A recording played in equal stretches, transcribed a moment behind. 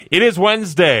It is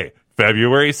Wednesday,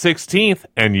 February 16th,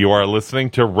 and you are listening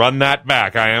to Run That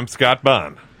Back. I am Scott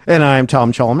Bunn. And I'm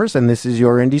Tom Chalmers, and this is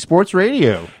your Indie Sports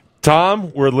Radio.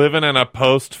 Tom, we're living in a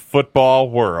post-football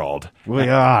world. We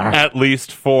are. At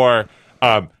least for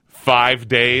 5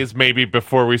 days, maybe,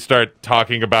 before we start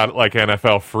talking about like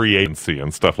NFL free agency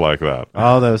and stuff like that.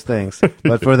 All those things.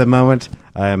 But for the moment,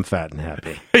 I am fat and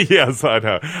happy. Yes, I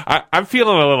know. I'm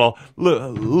feeling a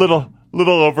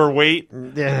little overweight,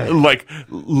 like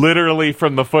literally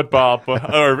from the football,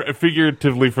 or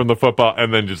figuratively from the football,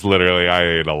 and then just literally I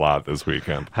ate a lot this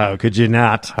weekend. How could you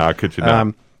not? How could you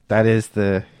not? That is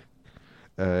the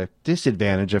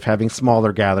disadvantage of having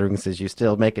smaller gatherings, is you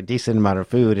still make a decent amount of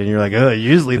food, and you're like, oh,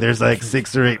 usually there's like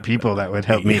 6 or 8 people that would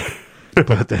help me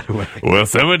put that away. Well,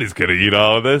 somebody's going to eat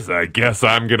all of this. I guess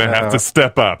I'm going to have to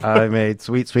step up. I made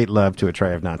sweet love to a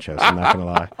tray of nachos, I'm not going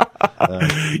to lie.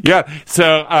 Yeah,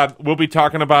 so we'll be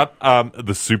talking about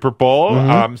the Super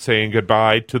Bowl, saying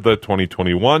goodbye to the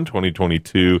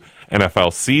 2021-2022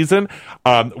 NFL season.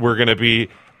 We're going to be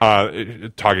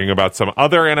talking about some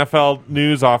other NFL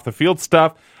news off the field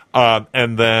stuff,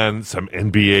 and then some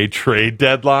NBA trade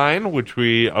deadline, which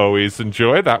we always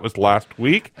enjoy. That was last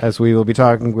week. As we will be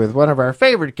talking with one of our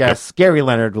favorite guests, Gary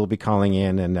Leonard will be calling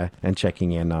in and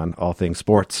checking in on all things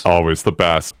sports. Always the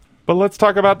best. But let's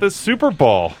talk about this Super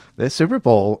Bowl. This Super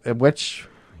Bowl, which,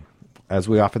 as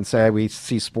we often say, we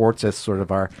see sports as sort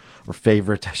of our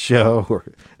favorite show,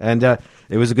 and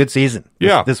it was a good season.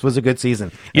 This was a good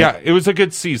season. Yeah, it was a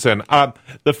good season.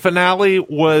 The finale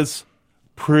was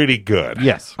pretty good.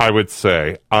 Yes, I would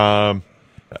say. So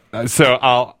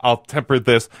I'll temper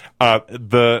this.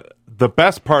 The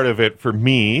best part of it for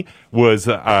me was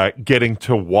getting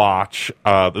to watch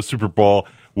the Super Bowl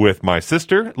with my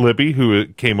sister, Libby, who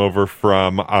came over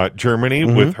from Germany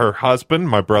with her husband,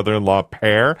 my brother-in-law,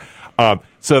 Per.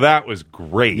 So that was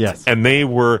great. Yes. And they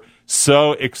were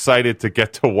so excited to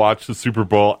get to watch the Super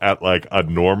Bowl at like a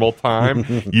normal time.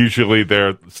 Usually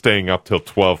they're staying up till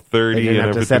 12:30. They didn't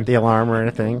have to set the alarm or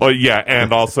anything. Oh, yeah,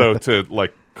 and also to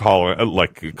call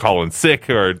in sick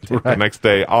or take the next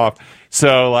day off.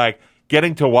 So like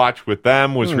getting to watch with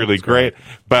them was really great.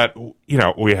 But you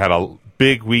know, we had a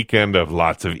big weekend of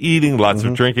lots of eating, lots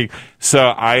of drinking. So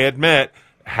I admit,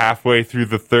 halfway through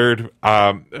the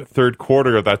third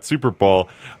quarter of that Super Bowl,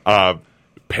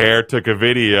 Per took a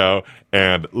video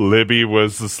and Libby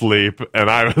was asleep and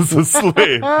I was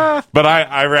asleep. But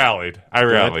I rallied.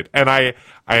 And I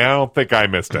don't think I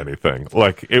missed anything.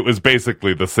 Like, it was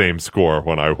basically the same score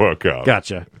when I woke up.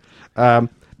 Gotcha.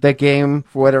 That game,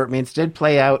 for whatever it means, did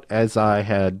play out as I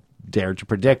had dared to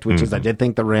predict, which is I did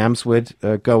think the Rams would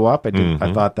go up.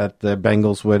 I thought that the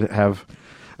Bengals would have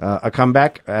a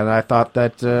comeback, and I thought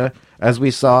that as we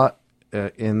saw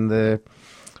in the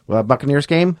Buccaneers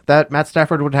game, that Matt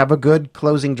Stafford would have a good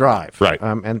closing drive. Right.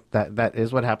 And that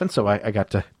is what happened, so I got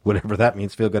to, whatever that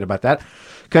means, feel good about that.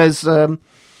 Because, I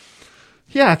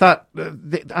thought,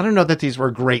 I don't know that these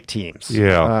were great teams.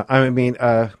 Yeah. I mean,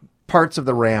 parts of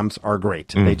the Rams are great.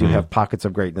 They do have pockets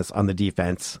of greatness on the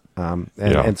defense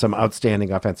and some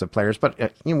outstanding offensive players.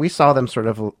 But we saw them sort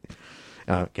of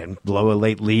again blow a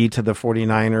late lead to the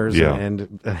 49ers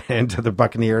and to the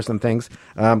Buccaneers and things.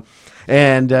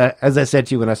 And as I said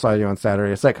to you when I saw you on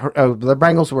Saturday, it's like the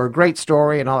Bengals were a great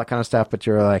story and all that kind of stuff. But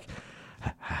you're like,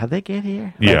 how'd they get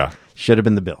here? Should have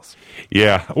been the Bills.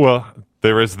 Yeah, well,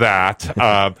 there is that.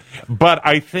 But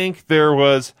I think there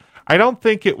was... I don't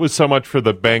think it was so much for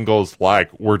the Bengals,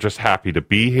 like, we're just happy to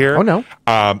be here. Oh, no.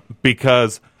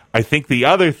 Because I think the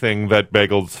other thing that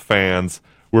Bengals fans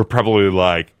were probably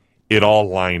like, it all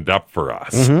lined up for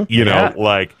us. You know,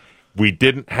 like, we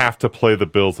didn't have to play the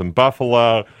Bills in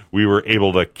Buffalo. We were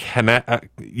able to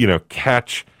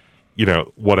catch,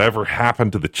 whatever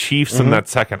happened to the Chiefs in that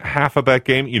second half of that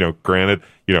game. Granted,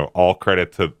 all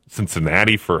credit to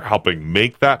Cincinnati for helping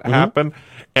make that happen.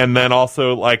 And then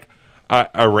also, like,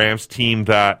 a Rams team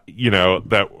that,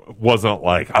 that wasn't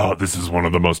like, oh, this is one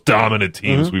of the most dominant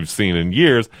teams we've seen in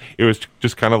years. It was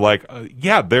just kind of like,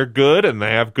 they're good and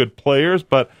they have good players,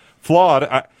 but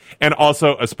flawed. And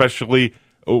also, especially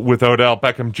with Odell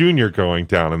Beckham Jr. going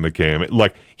down in the game,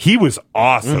 like, he was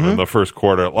awesome in the first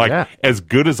quarter. Like, as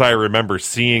good as I remember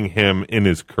seeing him in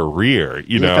his career,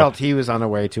 you know. felt he was on the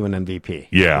way to an MVP.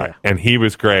 Yeah, and he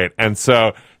was great. And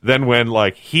so then when,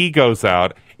 like, he goes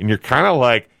out and you're kind of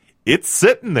like, it's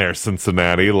sitting there,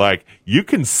 Cincinnati. Like, you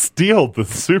can steal the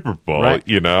Super Bowl,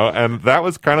 and that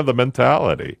was kind of the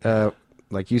mentality.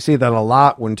 Like, you see that a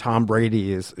lot when Tom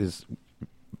Brady is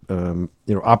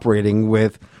operating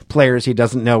with players he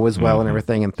doesn't know as well and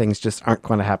everything, and things just aren't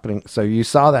kind of happening. So you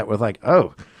saw that with, like,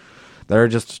 they're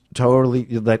just totally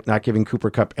not giving Cooper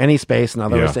Kupp any space. And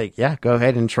others say, go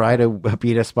ahead and try to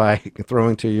beat us by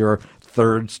throwing to your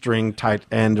third string tight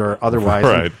end or otherwise.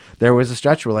 Right. There was a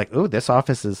stretch where this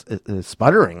offense is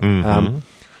sputtering.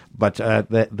 But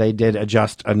they did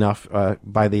adjust enough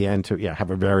by the end to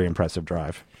have a very impressive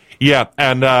drive. Yeah,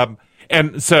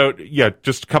 and so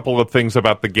just a couple of things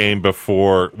about the game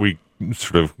before we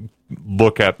sort of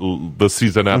look at the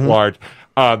season at large.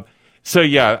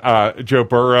 Joe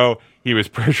Burrow, he was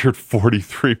pressured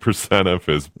 43% of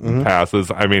his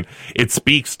passes. I mean, it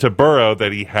speaks to Burrow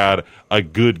that he had a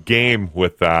good game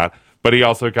with that, but he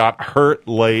also got hurt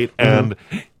late, and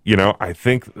I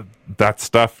think that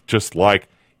stuff just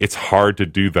it's hard to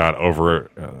do that over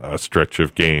a stretch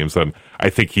of games, and I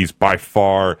think he's by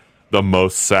far the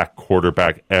most sacked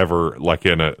quarterback ever,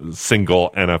 in a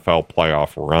single NFL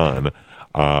playoff run.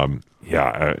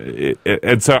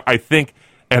 And so I think,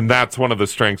 and that's one of the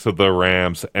strengths of the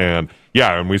Rams, and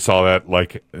we saw that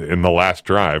in the last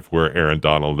drive where Aaron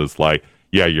Donald is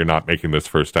you're not making this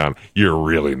first down. You're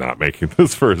really not making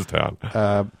this first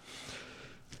down.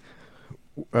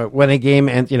 When a game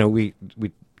ends, we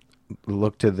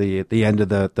look to the end of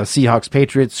the Seahawks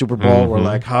Patriots Super Bowl.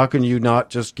 We're how can you not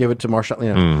just give it to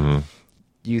Marshawn?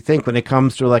 You think when it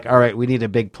comes to all right, we need a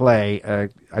big play.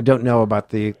 I don't know about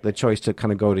the choice to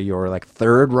kind of go to your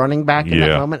third running back in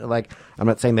that moment. I'm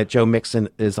not saying that Joe Mixon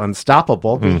is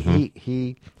unstoppable, but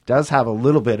he does have a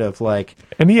little bit of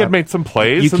and he had made some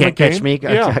plays. You can't catch me.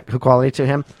 Quality to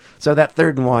him. So that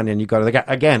 3rd and 1, and you go to the guy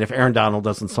again. If Aaron Donald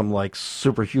doesn't some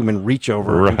superhuman reach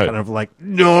over and kind of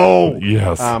no,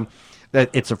 yes,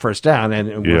 that it's a first down,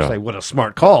 and we'll say what a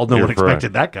smart call. No one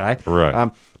expected that guy,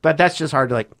 right? But that's just hard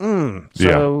to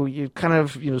So you kind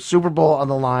of Super Bowl on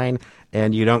the line,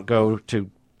 and you don't go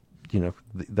to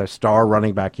the star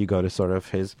running back. You go to sort of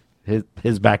his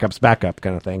backup's backup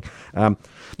kind of thing.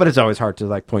 But it's always hard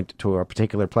to point to a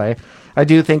particular play. I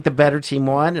do think the better team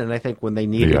won, and I think when they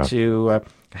needed to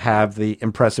have the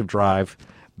impressive drive,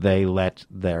 they let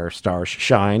their stars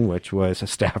shine, which was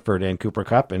Stafford and Cooper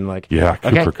Kupp, and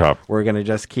Cooper Kupp. We're going to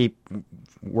just keep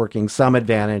working some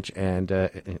advantage, and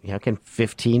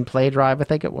 15 play drive, I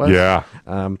think it was. Yeah.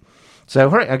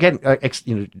 So again,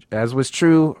 as was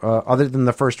true, other than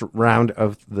the first round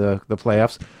of the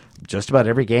playoffs, just about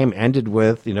every game ended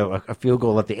with a field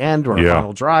goal at the end, or a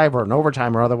final drive, or an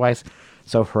overtime, or otherwise.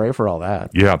 So hooray for all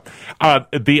that. Yeah.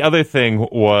 The other thing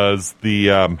was the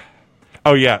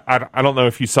I don't know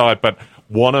if you saw it, but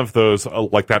one of those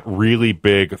that really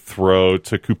big throw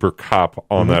to Cooper Kupp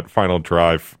on that final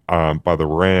drive by the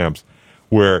Rams,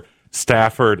 where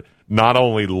Stafford not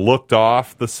only looked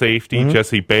off the safety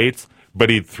Jesse Bates, but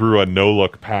he threw a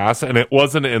no-look pass, and it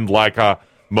wasn't in a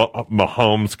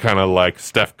Mahomes kind of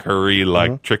Steph Curry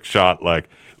trick shot,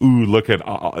 ooh, look at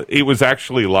it was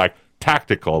actually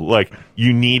tactical.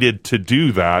 You needed to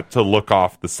do that to look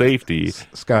off the safety.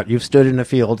 Scott, you've stood in a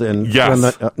field and run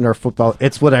the Nerf football.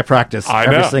 It's what I practice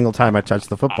every single time I touch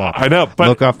the football. I know, but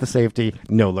look off the safety,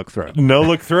 no look throw. No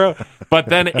look throw. But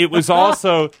then it was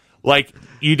also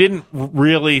you didn't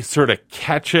really sort of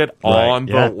catch it on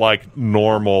the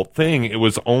normal thing. It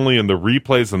was only in the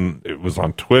replays, and it was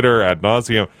on Twitter ad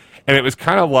nauseum, and it was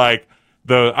kind of I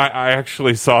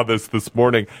actually saw this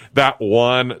morning, that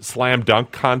one slam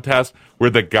dunk contest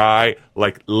where the guy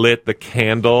lit the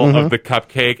candle of the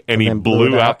cupcake and he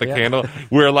blew out the candle,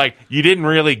 where you didn't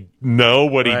really know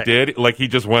what he did. He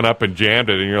just went up and jammed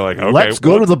it, and you're okay, let's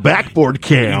go to the backboard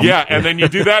cam. Yeah, and then you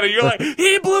do that and you're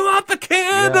he blew out the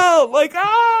candle.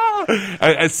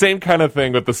 Same kind of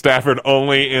thing with the Stafford,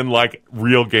 only in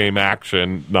real game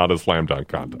action, not a slam dunk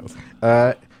contest.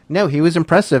 No, he was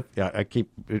impressive. I keep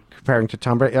comparing to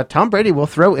Tom Brady. Tom Brady will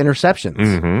throw interceptions.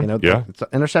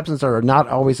 Interceptions are not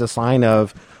always a sign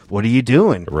of what are you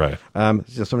doing. Right.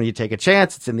 Just when you take a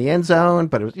chance, it's in the end zone,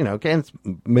 but it was, again, it's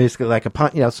basically like a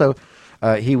punt. So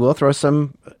he will throw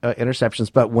some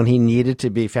interceptions, but when he needed to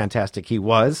be fantastic, he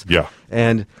was. Yeah.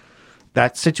 And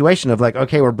that situation of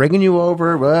okay, we're bringing you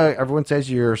over. Well, everyone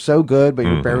says you're so good, but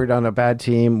you're buried on a bad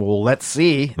team. Well, let's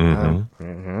see.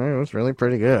 It was really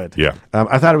pretty good. Yeah.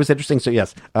 I thought it was interesting. So,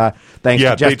 yes, thanks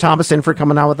to Jess Thomason for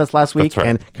coming on with us last week,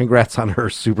 and congrats on her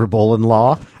Super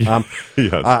Bowl-in-law. Yes.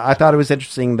 I thought it was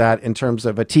interesting that in terms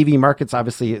of TV markets,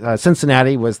 obviously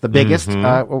Cincinnati was the biggest,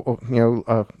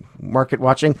 market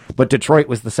watching, but Detroit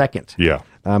was the second. Yeah.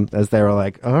 As they were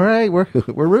all right, we're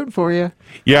rooting for you.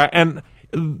 Yeah, and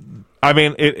I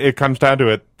mean, it comes down to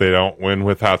it. They don't win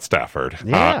without Stafford.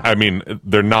 Yeah. I mean,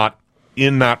 they're not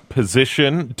in that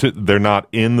position. They're not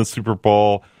in the Super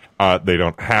Bowl. They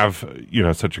don't have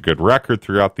such a good record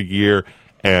throughout the year,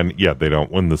 and they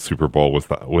don't win the Super Bowl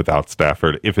without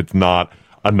Stafford. If it's not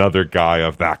another guy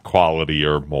of that quality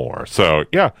or more. So,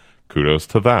 yeah, kudos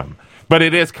to them. But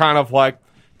it is kind of like,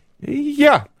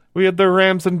 yeah, we had the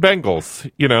Rams and Bengals,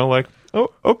 like,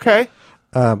 oh, okay.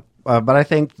 But I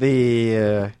think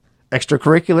the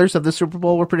extracurriculars of the Super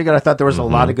Bowl were pretty good. I thought there was a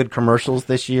lot of good commercials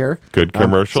this year. Good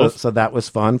commercials. So that was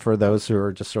fun for those who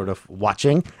are just sort of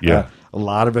watching. Yeah. A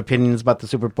lot of opinions about the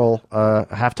Super Bowl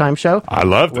halftime show. I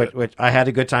loved it. Which I had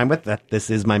a good time with. That this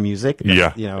is my music.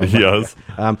 Yes.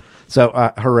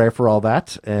 So hooray for all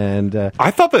that. And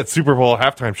I thought that Super Bowl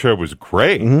halftime show was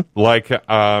great. Like,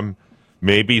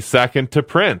 maybe second to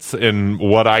Prince in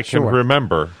what I can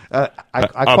remember. I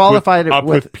qualified it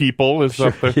with People is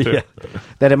up there too.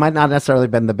 That it might not necessarily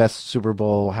been the best Super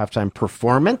Bowl halftime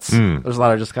performance. There's a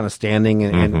lot of just kind of standing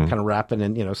and kind of rapping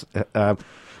and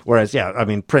whereas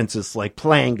Prince is like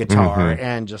playing guitar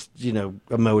and just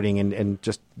emoting and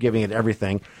just giving it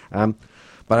everything.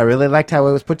 But I really liked how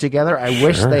it was put together. I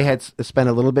wish they had spent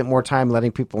a little bit more time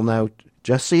letting people know.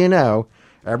 Just so you know,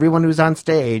 everyone who's on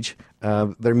stage,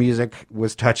 their music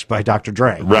was touched by Dr.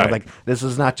 Dre. Right. Like, this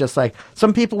is not just like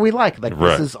some people we like. Like,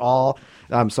 this is all.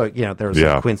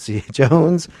 There's Quincy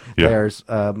Jones. Yeah. There's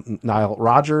Nile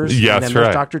Rodgers. Yes, and then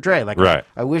there's Dr. Dre. Like,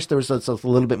 I wish there was a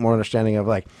little bit more understanding of,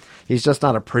 like, he's just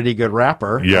not a pretty good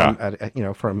rapper. Yeah.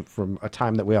 From a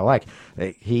time that we all like.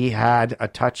 He had a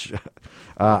touch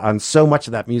on so much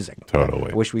of that music.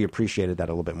 Totally. I wish we appreciated that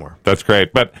a little bit more. That's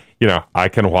great. But, I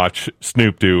can watch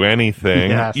Snoop do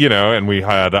anything, and we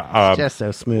had... just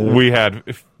so smooth. We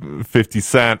had 50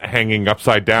 Cent hanging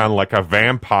upside down like a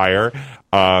vampire,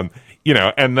 and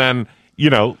then,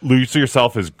 Lose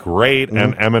Yourself is great,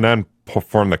 and Eminem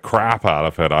performed the crap out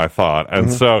of it, I thought.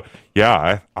 And so,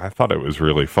 I thought it was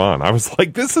really fun. I was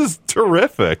like, this is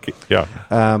terrific.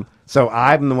 Yeah. So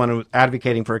I'm the one who's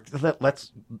advocating for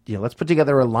let's put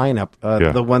together a lineup.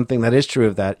 The one thing that is true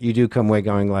of that, you do come away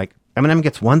going like, Eminem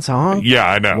gets one song. Yeah,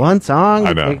 I know. One song.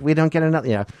 I know. We don't get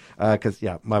another. Because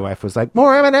my wife was like,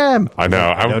 more Eminem. I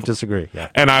know. I don't disagree. Yeah.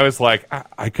 And I was like,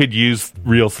 I could use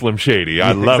Real Slim Shady.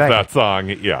 I love that song.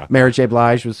 Yeah. Mary J.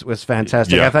 Blige was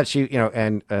fantastic. Yeah. I thought she,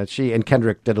 and she and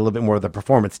Kendrick did a little bit more of the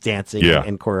performance dancing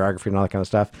and choreography and all that kind of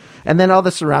stuff. And then all the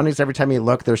surroundings, every time you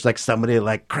look, there's like somebody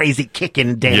like crazy kicking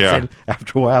and dancing. Yeah.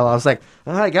 After a while, I was like,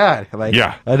 oh my God. Like,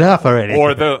 enough already.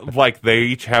 Or they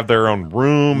each have their own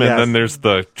room, and then there's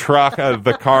the truck,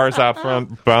 the cars out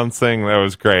front bouncing. That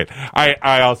was great.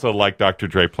 I also like Dr.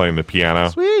 Dre playing the piano.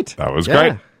 Sweet. That was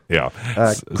great. Yeah.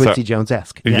 Quincy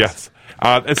Jones-esque. Yes.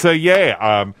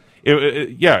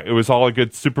 It was all a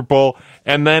good Super Bowl.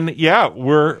 And then,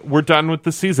 we're done with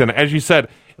the season. As you said,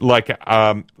 like,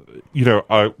 a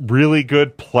really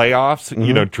good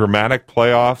playoffs, dramatic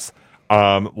playoffs.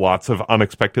 Lots of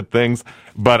unexpected things.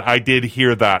 But I did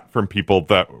hear that from people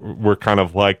that were kind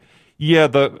of like,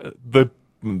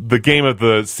 the game of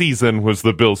the season was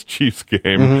the Bills-Chiefs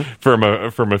game from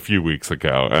a few weeks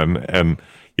ago, and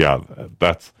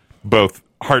that's both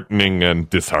heartening and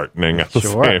disheartening at the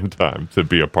same time to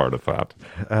be a part of that.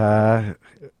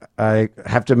 I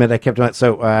have to admit, I kept on.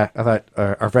 So I thought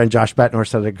our friend Josh Bettner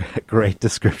said a great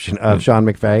description of Sean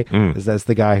McVay as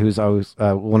the guy who's always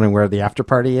wondering where the after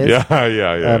party is.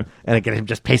 Yeah. And again, him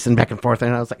just pacing back and forth,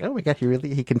 and I was like, oh my God,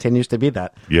 he continues to be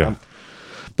that. Yeah.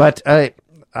 But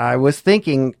I was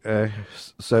thinking, I'm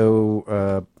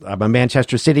a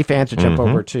Manchester City fan, to jump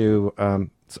over to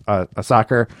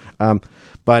soccer.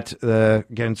 But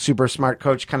again, super smart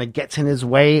coach kind of gets in his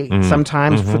way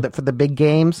sometimes for the big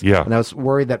games. Yeah. And I was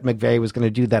worried that McVay was going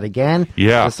to do that again.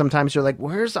 Yeah. Because sometimes you're like,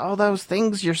 where's all those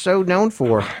things you're so known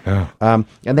for? And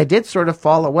they did sort of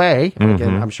fall away.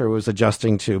 Again, I'm sure it was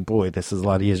adjusting to, boy, this is a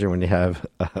lot easier when you have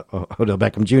Odell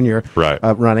Beckham Jr.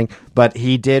 Running. But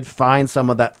he did find some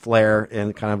of that flair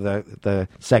in kind of the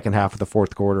second half of the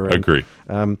fourth quarter. And, Agree.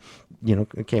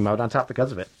 Came out on top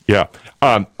because of it. Yeah.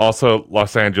 Also,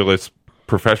 Los Angeles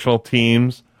professional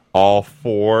teams, all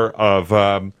four of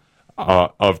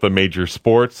the major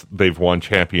sports, they've won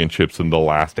championships in the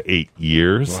last 8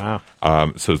 years.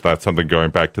 Wow. So that's something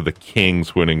going back to the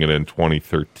Kings winning it in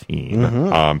 2013.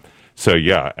 And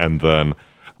then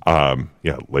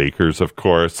Lakers, of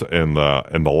course, in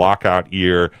the lockout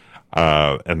year,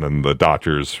 and then the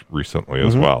Dodgers recently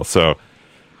as well. So.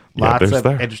 Lots of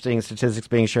interesting statistics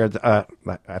being shared. I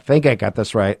think I got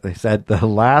this right. They said the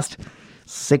last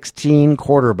 16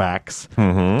 quarterbacks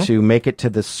to make it to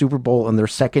the Super Bowl in their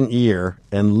second year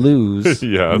and lose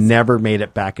never made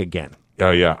it back again.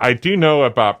 Oh, yeah. I do know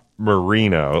about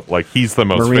Marino. Like, he's the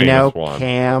most famous one.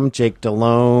 Cam, Jake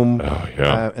Delhomme. Oh,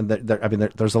 yeah. And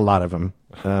there's a lot of them.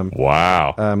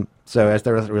 Wow. So as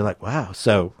we're like, wow.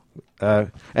 So,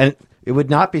 and it would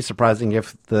not be surprising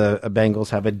if the Bengals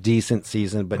have a decent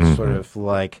season, but sort of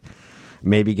like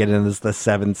maybe get in as the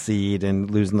 7th seed and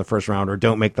lose in the first round, or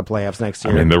don't make the playoffs next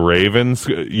year. I mean, the Ravens,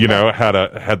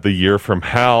 had the year from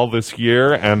hell this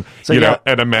year, and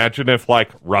and imagine if like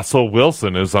Russell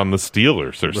Wilson is on the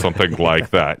Steelers or something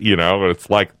like that. It's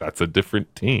like that's a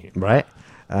different team, right?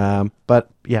 But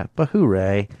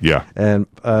hooray! Yeah, and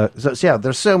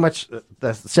there's so much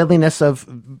the silliness of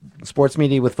sports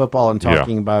media with football and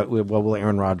talking about what will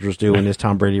Aaron Rodgers do and is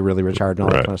Tom Brady really retired and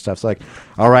all that kind of stuff. It's like,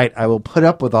 all right, I will put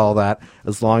up with all that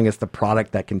as long as the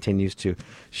product that continues to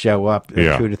show up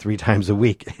 2 to 3 times a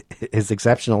week is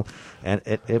exceptional, and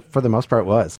it for the most part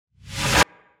was.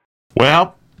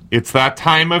 Well, it's that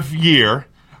time of year.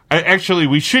 Actually,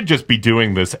 we should just be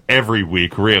doing this every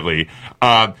week, really.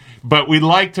 But we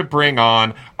like to bring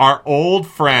on our old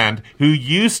friend who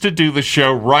used to do the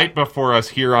show right before us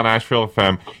here on Asheville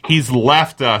FM. He's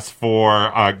left us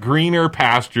for greener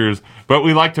pastures, but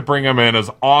we like to bring him in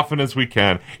as often as we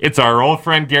can. It's our old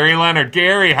friend Gary Leonard.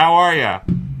 Gary, how are you?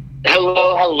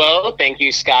 Hello. Thank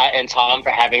you, Scott and Tom, for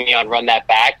having me on Run That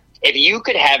Back. If you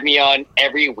could have me on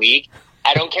every week,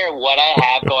 I don't care what I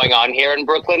have going on here in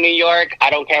Brooklyn, New York.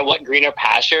 I don't care what greener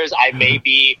pastures I may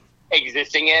be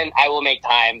existing in. I will make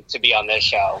time to be on this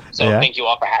show. So thank you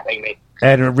all for having me.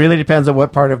 And it really depends on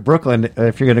what part of Brooklyn,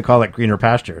 if you're going to call it greener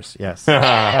pastures. Yes.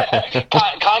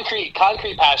 concrete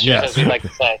pastures, as we like to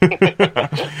say.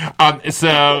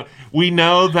 So we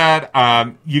know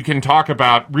that you can talk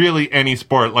about really any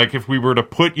sport. Like if we were to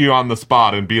put you on the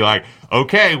spot and be like,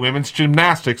 okay, women's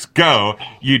gymnastics, go.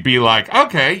 You'd be like,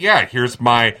 okay, yeah, here's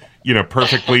my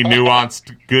perfectly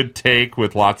nuanced, good take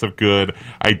with lots of good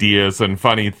ideas and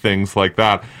funny things like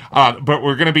that. But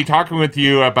we're going to be talking with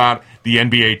you about the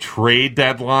NBA trade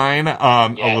deadline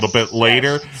a little bit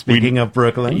later. Yes. Speaking of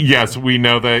Brooklyn, yes, we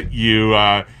know that you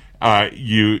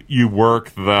work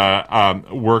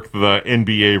the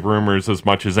NBA rumors as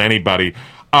much as anybody.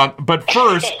 But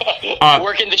first,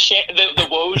 working the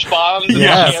Woj bombs and the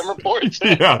Cam reports.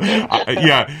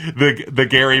 the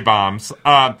Gary bombs.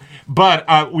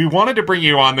 But we wanted to bring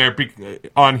you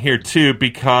on here too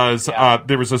because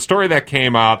there was a story that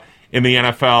came out in the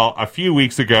NFL a few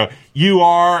weeks ago. You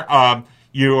are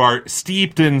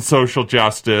steeped in social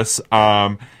justice.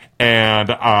 And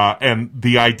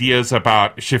the ideas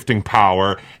about shifting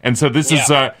power, and so this is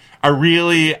a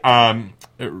really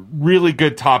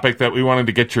good topic that we wanted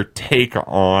to get your take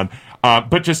on.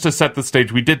 But just to set the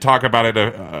stage, we did talk about it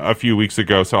a few weeks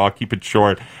ago, so I'll keep it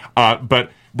short.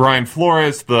 But Brian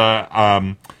Flores,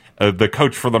 the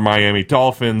coach for the Miami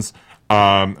Dolphins,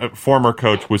 former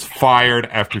coach, was fired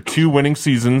after 2 winning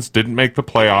seasons, didn't make the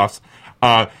playoffs.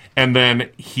 And then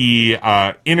he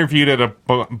interviewed at a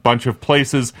bunch of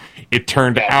places. It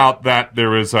turned out that there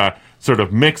was a sort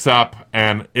of mix-up,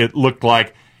 and it looked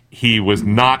like he was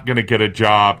not going to get a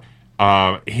job.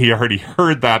 He already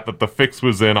heard that the fix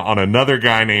was in on another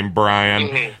guy named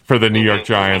Brian for the New York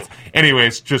Giants.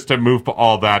 Anyways, just to move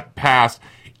all that past,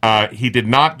 he did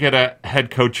not get a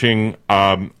head coaching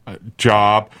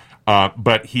job,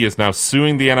 but he is now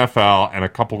suing the NFL and a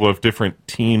couple of different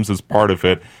teams as part of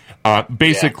it.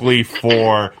 Basically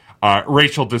for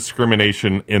racial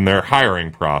discrimination in their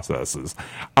hiring processes.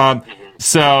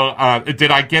 So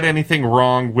did I get anything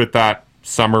wrong with that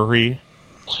summary?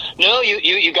 No,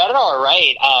 you got it all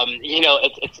right.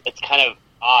 It's kind of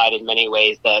odd in many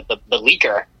ways. The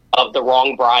leaker of the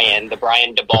wrong Brian, the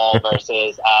Brian DeBall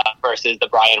versus the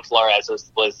Brian Flores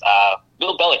was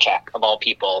Bill Belichick of all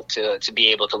people to be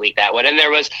able to leak that one. And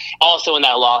there was also in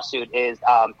that lawsuit is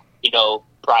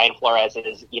Brian Flores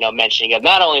is, mentioning it.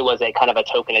 Not only was it kind of a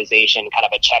tokenization, kind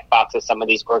of a checkbox of some of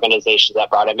these organizations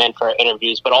that brought him in for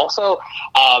interviews, but also,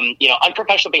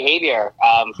 unprofessional behavior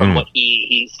from what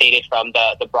he stated from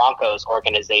the Broncos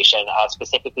organization,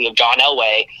 specifically of John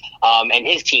Elway and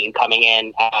his team coming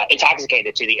in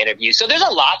intoxicated to the interview. So there's a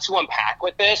lot to unpack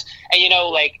with this. And,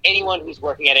 like anyone who's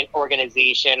working at an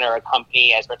organization or a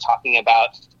company, as we're talking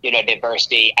about,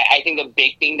 diversity, I think the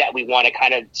big thing that we want to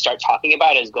kind of start talking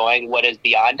about is what is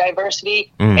beyond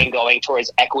diversity and going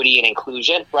towards equity and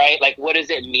inclusion, right? Like, what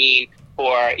does it mean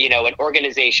for, an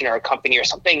organization or a company or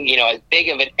something, as big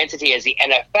of an entity as the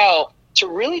NFL to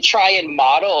really try and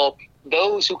model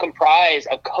those who comprise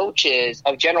of coaches,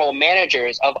 of general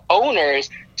managers, of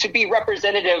owners to be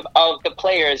representative of the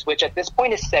players, which at this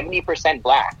point is 70%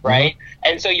 black, right?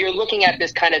 And so you're looking at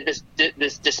this kind of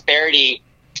this disparity,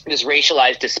 this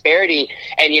racialized disparity,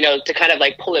 and to kind of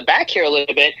like pull it back here a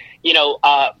little bit,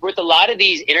 with a lot of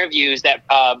these interviews that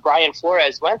Brian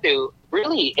Flores went through,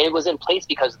 really it was in place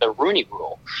because of the Rooney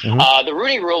Rule. The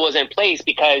Rooney Rule was in place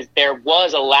because there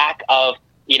was a lack of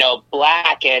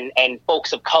Black and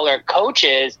folks of color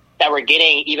coaches that were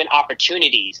getting even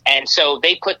opportunities. And so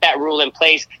they put that rule in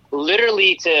place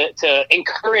literally to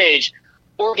encourage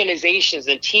organizations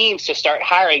and teams to start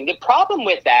hiring. The problem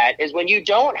with that is when you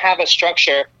don't have a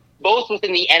structure both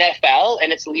within the NFL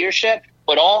and its leadership,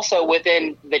 but also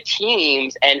within the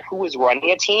teams and who is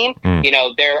running a team.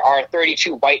 There are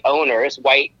 32 white owners,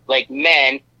 white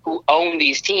men who own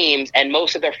these teams, and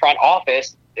most of their front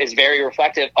office is very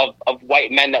reflective of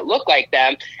white men that look like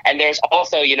them. And there's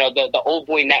also, the old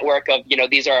boy network of,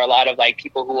 these are a lot of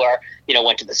people who are,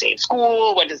 went to the same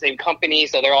school, went to the same company.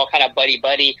 So they're all kind of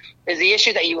buddy. Is the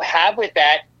issue that you have with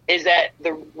that is that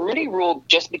the Rooney Rule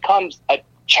just becomes a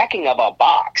checking of a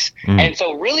box. And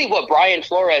so really what Brian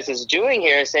Flores is doing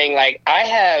here is saying I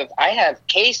have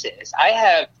cases, I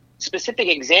have specific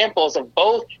examples of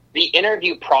both the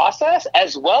interview process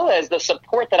as well as the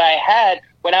support that I had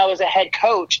when I was a head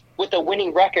coach with a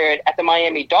winning record at the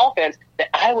Miami Dolphins, that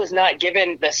I was not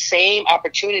given the same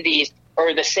opportunities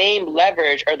or the same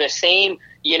leverage or the same,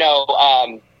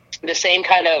 the same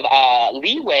kind of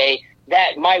leeway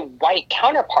that my white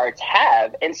counterparts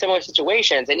have in similar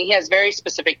situations. And he has very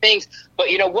specific things. But,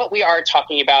 what we are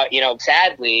talking about,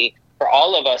 sadly, for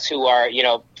all of us who are,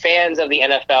 fans of the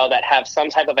NFL that have some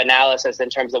type of analysis in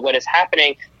terms of what is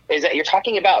happening, is that you're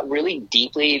talking about really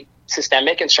deeply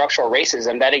systemic and structural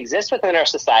racism that exists within our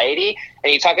society.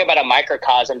 And you talk about a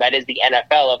microcosm that is the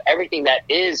NFL of everything that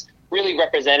is really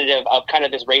representative of kind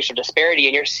of this racial disparity.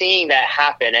 And you're seeing that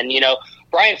happen. And,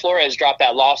 Brian Flores dropped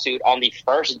that lawsuit on the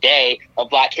first day of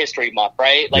Black History Month,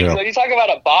 right? So you talk about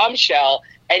a bombshell,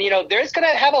 and, there's going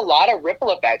to have a lot of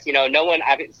ripple effects. No one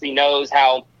obviously knows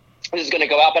how this is going to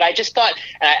go out, but I just thought,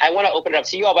 and I want to open it up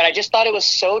to you all, but I just thought it was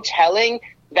so telling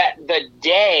that the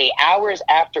day, hours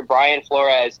after Brian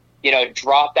Flores,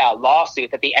 dropped that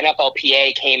lawsuit, that the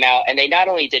NFLPA came out and they not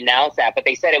only denounced that, but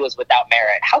they said it was without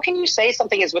merit. How can you say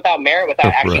something is without merit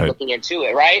without actually looking into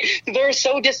it, right? They're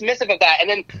so dismissive of that. And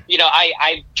then,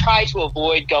 I try to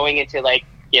avoid going into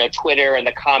Twitter and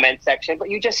the comment section,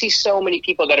 but you just see so many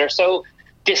people that are so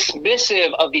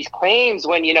dismissive of these claims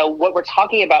when, what we're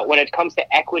talking about when it comes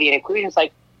to equity and inclusion is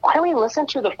why don't we listen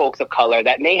to the folks of color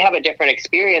that may have a different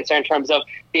experience in terms of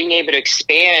being able to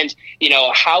expand,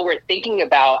 how we're thinking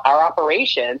about our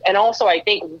operations. And also, I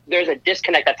think there's a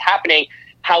disconnect that's happening,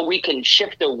 how we can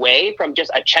shift away from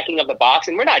just a checking of the box.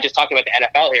 And we're not just talking about the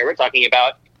NFL here. We're talking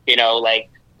about,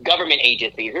 government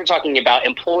agencies. We're talking about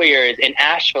employers in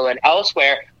Asheville and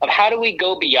elsewhere of how do we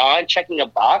go beyond checking a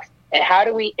box and how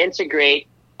do we integrate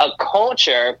a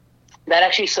culture that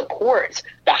actually supports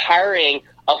the hiring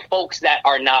of folks that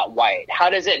are not white? How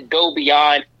does it go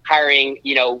beyond hiring,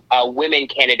 women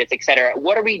candidates, et cetera?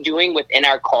 What are we doing within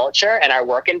our culture and our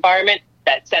work environment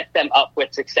that sets them up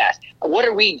with success? What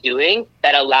are we doing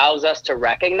that allows us to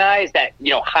recognize that,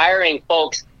 hiring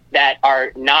folks that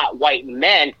are not white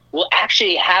men will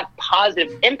actually have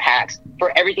positive impacts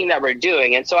for everything that we're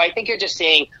doing? And so I think you're just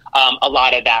seeing a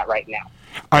lot of that right now.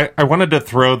 I wanted to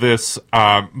throw this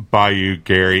by you,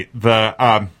 Gary.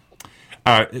 So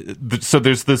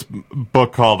there's this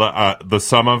book called The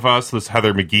Sum of Us, this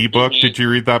Heather McGhee book. Did you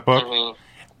read that book?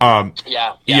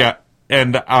 Yeah.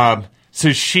 And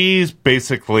so she's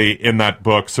basically in that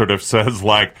book sort of says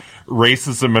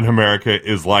racism in America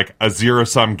is like a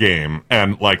zero-sum game.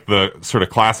 And the sort of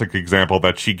classic example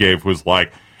that she gave was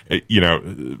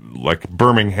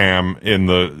Birmingham in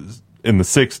the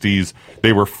 60s,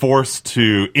 they were forced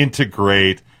to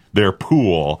integrate their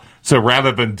pool. So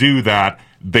rather than do that,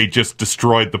 they just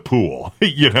destroyed the pool,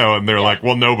 and they're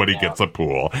well, nobody gets a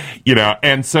pool,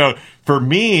 And so for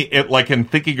me, it in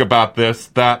thinking about this,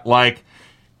 that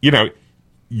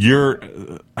you're,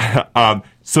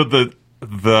 so the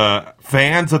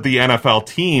fans of the NFL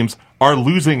teams are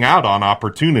losing out on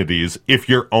opportunities if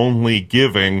you're only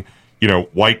giving,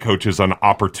 white coaches an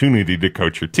opportunity to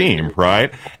coach your team,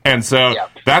 right? And so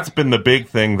that's been the big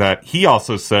thing that he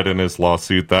also said in his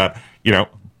lawsuit that,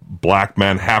 Black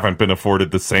men haven't been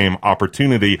afforded the same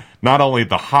opportunity, not only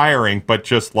the hiring, but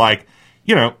just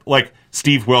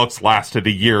Steve Wilkes lasted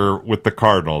a year with the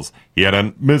Cardinals. He had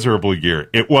a miserable year.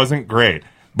 It wasn't great,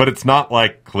 but it's not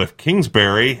like Cliff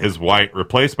Kingsbury, his white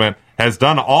replacement, has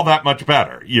done all that much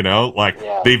better.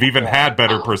 They've even had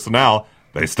better personnel.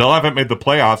 They still haven't made the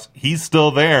playoffs. He's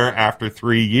still there after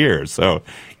 3 years. So,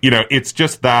 it's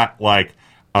just that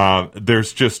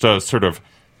there's just a sort of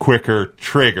quicker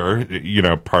trigger,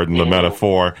 pardon the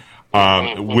metaphor,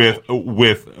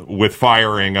 with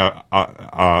firing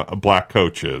black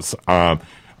coaches. And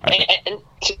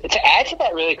to add to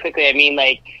that really quickly, I mean,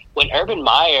 when Urban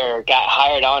Meyer got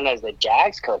hired on as the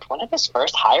Jags coach, one of his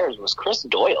first hires was Chris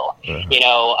Doyle.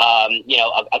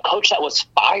 A coach that was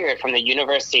fired from the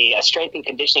university, a strength and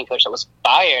conditioning coach that was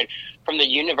fired from the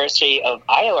University of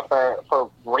Iowa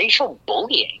for racial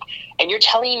bullying. And you're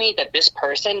telling me that this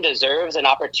person deserves an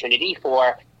opportunity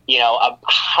for, a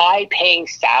high-paying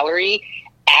salary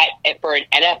for an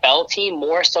NFL team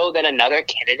more so than another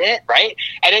candidate, right?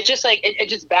 And it just it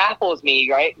just baffles me,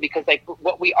 right? Because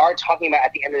what we are talking about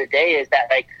at the end of the day is that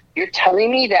you're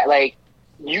telling me that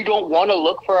you don't want to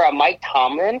look for a Mike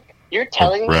Tomlin. You're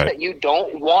telling me that you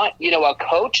don't want, a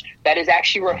coach that is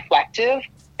actually reflective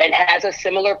and has a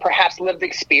similar, perhaps lived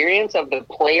experience of the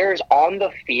players on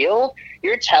the field.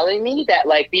 You're telling me that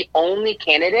the only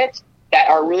candidates that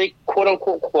are really quote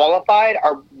unquote qualified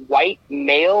are white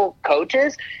male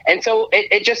coaches. And so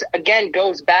it just, again,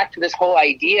 goes back to this whole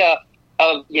idea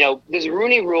of, this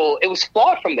Rooney Rule. It was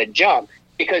flawed from the jump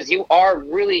because you are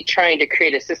really trying to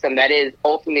create a system that is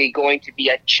ultimately going to be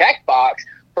a checkbox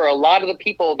for a lot of the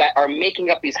people that are making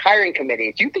up these hiring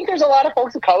committees. Do you think there's a lot of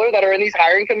folks of color that are in these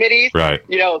hiring committees? Right.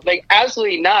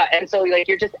 Absolutely not. And so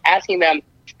you're just asking them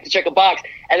to check a box.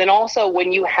 And then also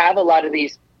when you have a lot of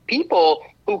these people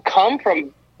who come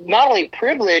from not only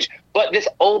privilege, but this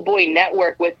old boy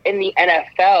network within the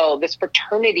NFL, this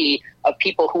fraternity of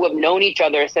people who have known each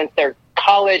other since their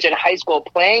college and high school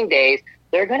playing days,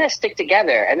 they're going to stick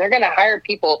together and they're going to hire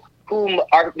people whom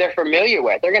they're familiar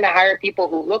with. They're going to hire people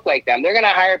who look like them. They're going to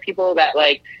hire people that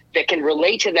that can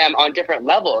relate to them on different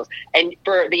levels. And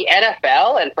for the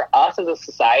NFL and for us as a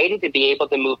society to be able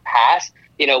to move past,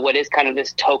 what is kind of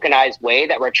this tokenized way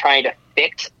that we're trying to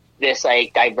fix this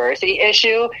diversity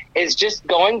issue is just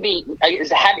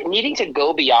needing to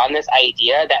go beyond this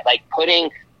idea that putting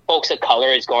folks of color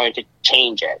is going to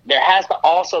change it. There has to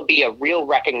also be a real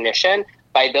recognition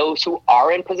by those who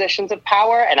are in positions of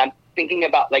power. And I'm thinking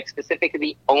about specifically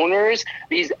the owners,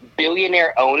 these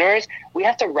billionaire owners. We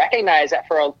have to recognize that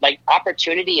for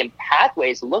opportunity and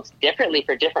pathways looks differently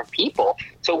for different people.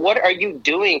 So what are you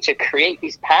doing to create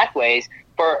these pathways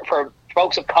for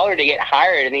folks of color to get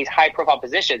hired in these high profile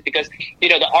positions? Because,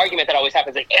 the argument that always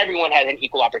happens, everyone has an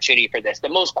equal opportunity for this. The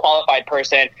most qualified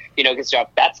person, gets a job.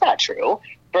 That's not true.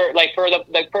 For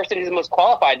the person who's the most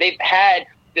qualified, they've had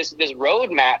this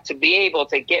roadmap to be able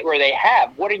to get where they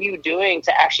have. What are you doing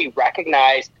to actually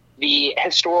recognize the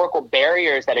historical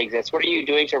barriers that exist? What are you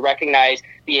doing to recognize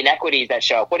the inequities that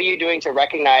show up? What are you doing to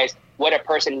recognize what a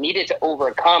person needed to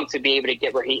overcome to be able to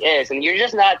get where he is? And you're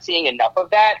just not seeing enough of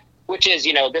that, which is,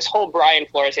 this whole Brian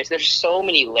Flores case. There's so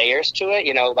many layers to it,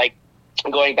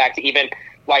 going back to even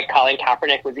why Colin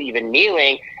Kaepernick was even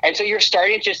kneeling. And so you're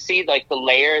starting to see the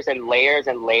layers and layers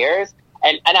and layers.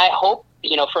 And I hope,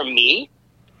 for me,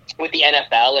 with the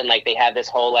NFL and they have this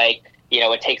whole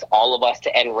it takes all of us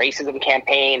to end racism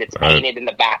campaign. It's painted in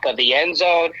the back of the end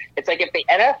zone. It's if the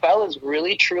NFL is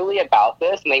really truly about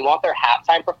this and they want their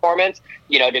halftime performance,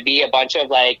 to be a bunch of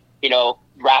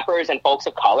rappers and folks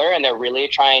of color, and they're really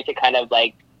trying to kind of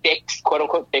quote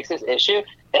unquote fix this issue,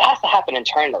 it has to happen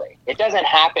internally. It doesn't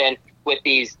happen with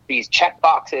these check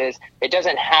boxes. It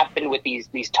doesn't happen with these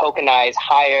tokenized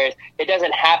hires. It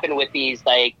doesn't happen with these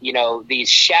these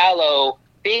shallow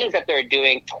things that they're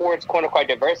doing towards quote unquote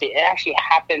diversity. It actually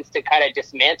happens to kind of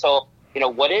dismantle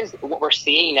what we're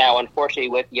seeing now, unfortunately,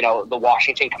 with the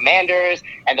Washington Commanders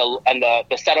and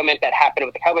the settlement that happened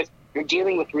with the Cowboys. You're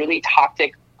dealing with really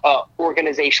toxic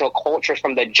organizational cultures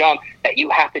from the jump that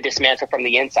you have to dismantle from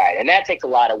the inside, and that takes a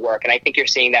lot of work. And I think you're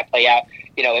seeing that play out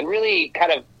in really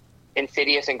kind of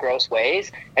insidious and gross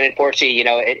ways, and unfortunately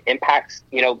it impacts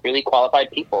really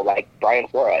qualified people like Brian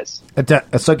Flores.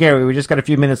 So Gary, we just got a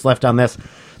few minutes left on this,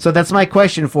 so that's my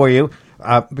question for you,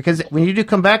 because when you do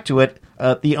come back to it,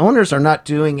 the owners are not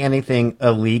doing anything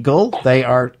illegal. They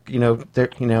are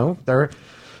they're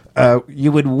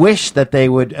you would wish that they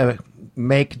would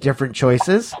make different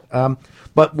choices,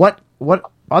 but what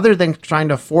other than trying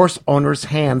to force owners'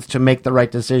 hands to make the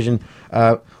right decision,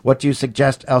 what do you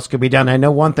suggest else could be done? I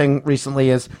know one thing recently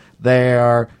is they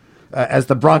are, as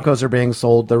the Broncos are being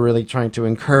sold, they're really trying to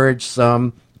encourage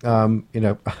some,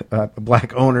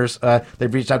 black owners.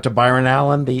 They've reached out to Byron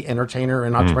Allen, the entertainer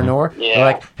and entrepreneur. Mm-hmm. Yeah. They're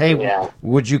like, hey,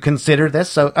 would you consider this?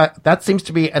 So that seems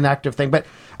to be an active thing. But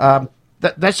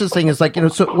that's just the thing is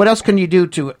so what else can you do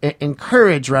to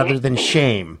encourage rather than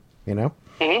shame,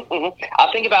 Mm-hmm, mm-hmm.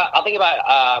 I'll think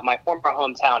about my former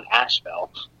hometown,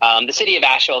 Asheville. The city of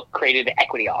Asheville created the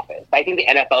equity office. I think the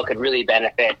NFL could really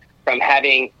benefit from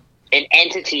having an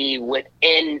entity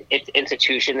within its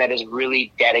institution that is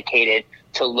really dedicated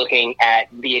to looking at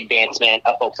the advancement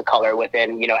of folks of color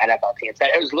within, NFL teams,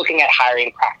 that is looking at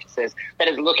hiring practices, that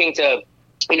is looking to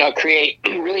create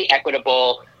really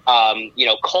equitable,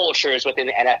 cultures within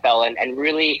the NFL and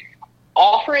really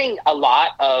offering a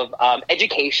lot of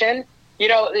education.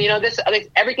 This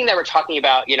everything that we're talking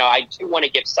about. I do want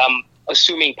to give some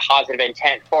assuming positive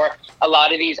intent for a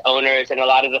lot of these owners and a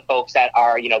lot of the folks that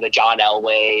are, the John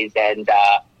Elways and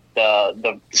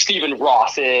the Stephen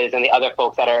Rosses and the other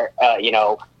folks that are,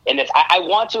 in this. I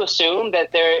want to assume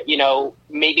that there,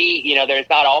 maybe, there's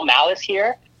not all malice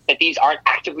here, that these aren't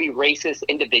actively racist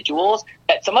individuals,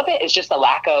 that some of it is just a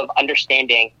lack of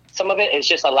understanding. Some of it is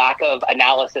just a lack of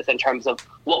analysis in terms of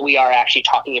what we are actually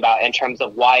talking about, in terms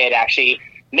of why it actually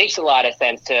makes a lot of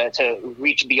sense to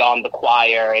reach beyond the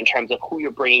choir in terms of who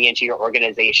you're bringing into your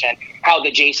organization, how the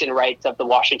Jason Wrights of the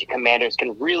Washington Commanders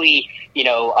can really,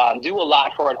 do a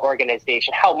lot for an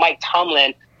organization, how Mike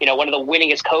Tomlin, one of the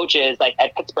winningest coaches like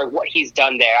at Pittsburgh, what he's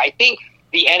done there. I think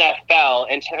the NFL,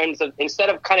 in terms of, instead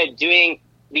of kind of doing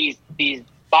these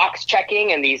box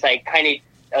checking and these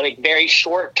very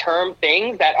short term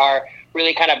things that are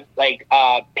really kind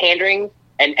of pandering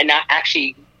and not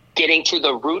actually getting to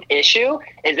the root issue,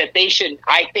 is that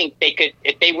I think they could,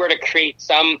 if they were to create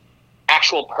some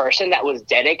actual person that was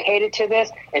dedicated to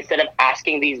this, instead of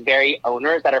asking these very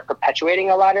owners that are perpetuating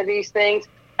a lot of these things,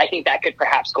 I think that could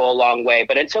perhaps go a long way.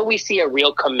 But until we see a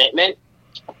real commitment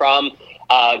from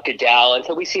Goodell,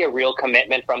 until we see a real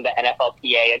commitment from the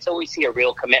NFLPA, until we see a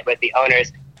real commitment with the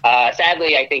owners,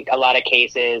 sadly, I think a lot of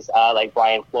cases like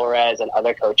Brian Flores and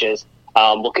other coaches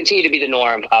will continue to be the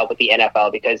norm with the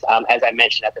NFL, because as I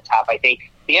mentioned at the top, I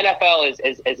think the NFL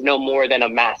is no more than a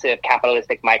massive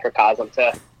capitalistic microcosm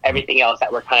to everything else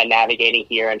that we're kind of navigating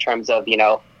here in terms of,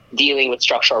 dealing with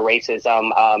structural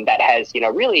racism that has,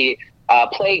 really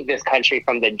plagued this country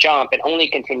from the jump and only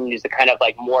continues to kind of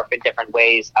morph in different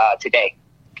ways today.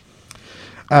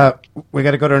 We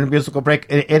got to go to a musical break.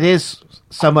 It is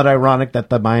somewhat ironic that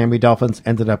the Miami Dolphins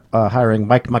ended up hiring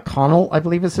Mike McConnell, I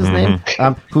believe is his name,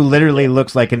 who literally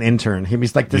looks like an intern.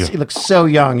 He's like this. Yeah. He looks so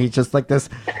young. He's just like this,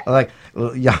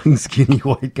 young, skinny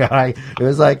white guy. It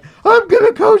was like, I'm going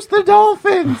to coach the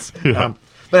Dolphins. Yeah.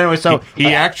 But anyway, so he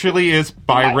actually is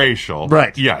biracial,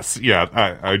 right? Yes,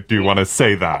 yeah. I do want to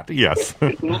say that. Yes.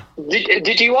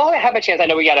 Did you all have a chance? I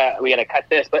know we gotta cut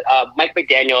this, but Mike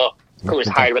McDaniel, who was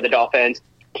hired by the Dolphins,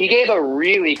 he gave a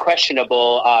really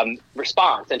questionable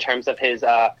response in terms of his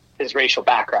racial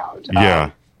background.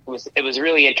 Yeah. It was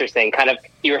really interesting. Kind of,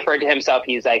 he referred to himself.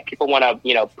 He's like, people want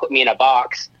to, put me in a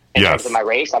box in terms of my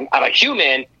race. I'm a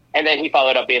human. And then he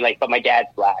followed up being like, but my dad's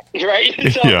black, right?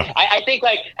 So yeah. I think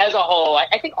as a whole,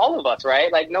 I think all of us,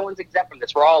 right? No one's exempt from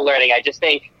this. We're all learning. I just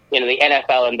think, the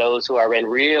NFL and those who are in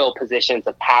real positions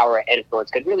of power and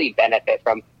influence could really benefit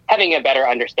from having a better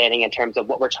understanding in terms of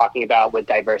what we're talking about with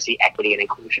diversity, equity, and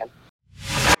inclusion.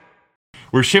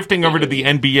 We're shifting over to the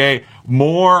NBA,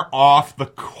 more off the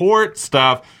court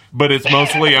stuff, but it's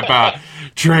mostly about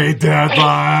trade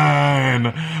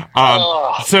deadline.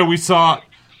 So we saw,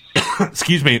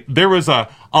 excuse me, there was a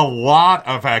lot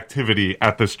of activity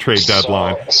at this trade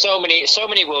deadline. So many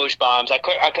Woj bombs. I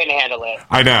couldn't handle it.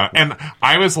 I know. And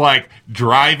I was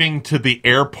driving to the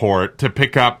airport to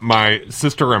pick up my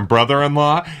sister and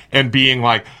brother-in-law and being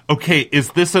like, okay,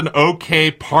 is this an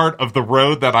okay part of the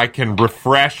road that I can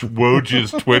refresh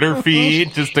Woj's Twitter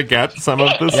feed just to get some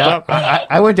of this stuff?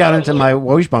 I went down into my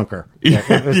Woj bunker. Yeah,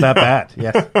 it was that bad.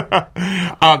 Yes.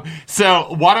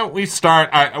 So why don't we start?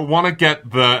 I want to get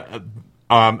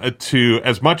to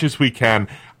as much as we can.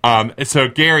 So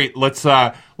Gary, let's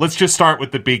just start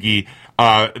with the biggie.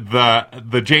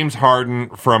 The James Harden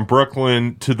from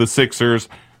Brooklyn to the Sixers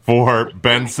for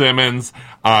Ben Simmons,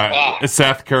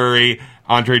 Seth Curry,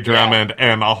 Andre Drummond,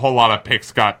 and a whole lot of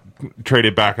picks got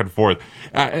traded back and forth.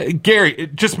 Gary,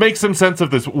 just make some sense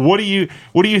of this. What do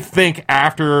you think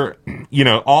after,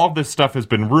 all this stuff has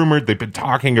been rumored? They've been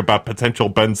talking about potential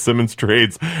Ben Simmons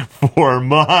trades for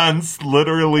months,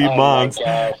 literally months,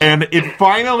 and it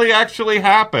finally actually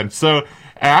happened. So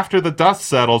after the dust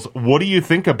settles, what do you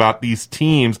think about these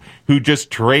teams who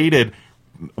just traded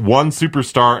one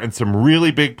superstar and some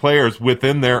really big players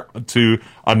within to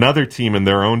another team in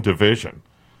their own division?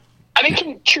 I mean,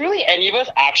 can truly any of us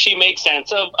actually make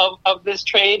sense of this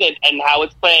trade and how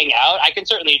it's playing out? I can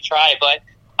certainly try, but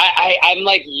I'm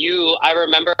like you. I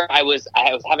remember I was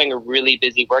having a really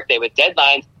busy workday with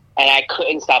deadlines, and I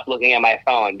couldn't stop looking at my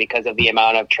phone because of the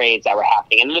amount of trades that were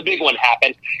happening. And the big one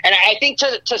happened. And I think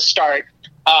to start,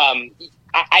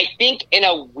 I think in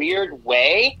a weird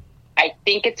way, I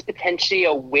think it's potentially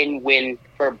a win-win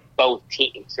for both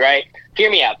teams, right?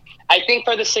 Hear me out. I think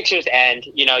for the Sixers end,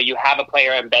 you have a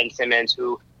player in Ben Simmons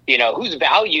who whose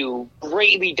value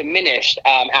greatly diminished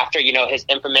after, his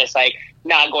infamous,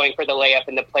 not going for the layup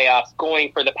in the playoffs,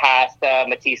 going for the pass to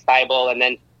Matisse Thybulle, and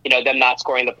then, them not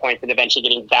scoring the points and eventually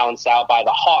getting bounced out by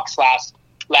the Hawks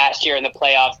last year in the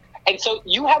playoffs. And so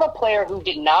you have a player who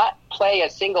did not play a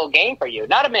single game for you,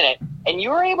 not a minute, and you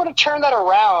were able to turn that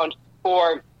around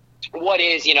for what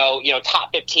is,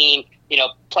 top 15,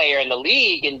 player in the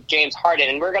league, and James Harden.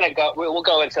 And we'll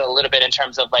go into a little bit in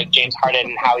terms of James Harden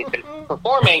and how he's been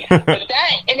performing. But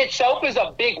that in itself is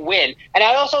a big win. And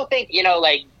I also think,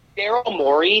 Daryl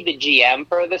Morey, the GM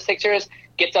for the Sixers,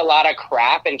 gets a lot of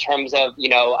crap in terms of,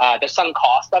 the sunk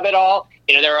cost of it all.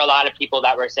 There were a lot of people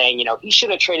that were saying, he should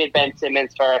have traded Ben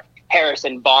Simmons for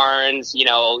Harrison Barnes,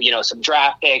 some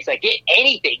draft picks,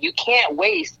 anything. You can't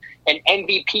waste an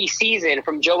MVP season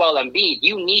from Joel Embiid.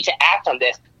 You need to act on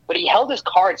this. But he held his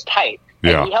cards tight.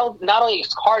 Yeah. And he held not only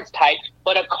his cards tight,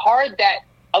 but a card that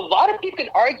a lot of people can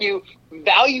argue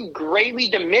value greatly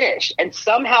diminished. And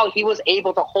somehow he was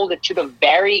able to hold it to the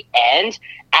very end,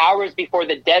 hours before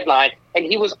the deadline. And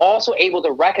he was also able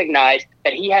to recognize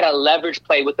that he had a leverage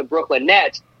play with the Brooklyn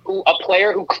Nets, a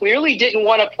player who clearly didn't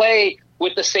want to play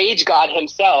with the Sage God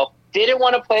himself, didn't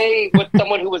want to play with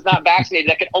someone who was not vaccinated,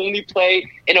 that could only play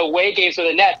in away games for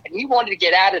the Nets. And he wanted to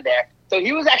get out of there. So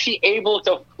he was actually able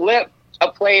to flip a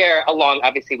player along,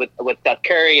 obviously, with Steph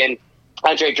Curry and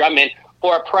Andre Drummond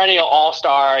for a perennial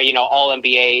all-star,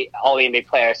 all-NBA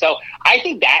player. So I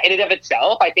think that in and of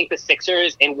itself, I think the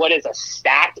Sixers in what is a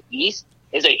stacked East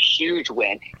is a huge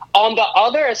win. On the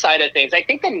other side of things, I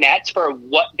think the Nets, for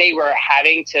what they were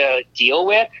having to deal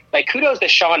with, kudos to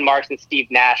Sean Marks and Steve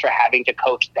Nash for having to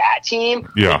coach that team.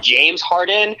 Yeah. With James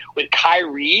Harden, with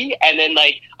Kyrie, and then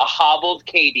a hobbled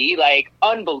KD,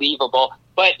 unbelievable.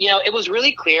 But, it was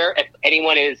really clear, if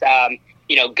anyone is,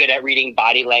 good at reading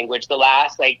body language, the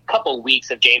last couple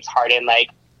weeks of James Harden,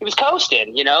 he was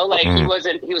coasting, he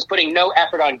was putting no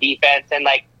effort on defense, and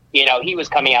he was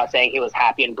coming out saying he was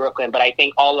happy in Brooklyn, but I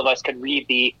think all of us could read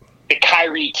the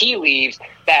Kyrie tea leaves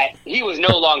that he was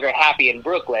no longer happy in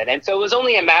Brooklyn. And so it was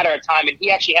only a matter of time, and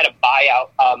he actually had a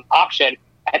buyout option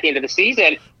at the end of the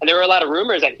season, and there were a lot of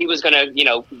rumors that he was going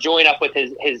to, join up with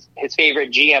his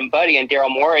favorite GM buddy and Daryl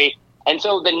Morey. And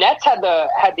so the Nets had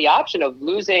the option of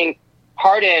losing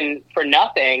Harden for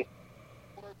nothing,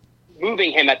 or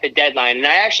moving him at the deadline. And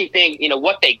I actually think,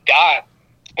 what they got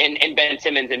in Ben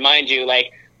Simmons, and mind you,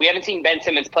 we haven't seen Ben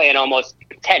Simmons play in almost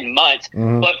 10 months,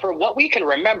 but for what we can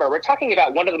remember, we're talking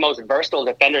about one of the most versatile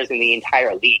defenders in the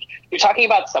entire league. You're talking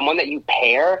about someone that you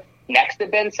pair next to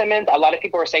Ben Simmons. A lot of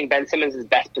people are saying Ben Simmons'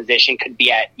 best position could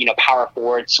be at, power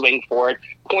forward, swing forward,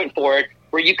 point forward,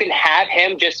 where you can have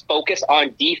him just focus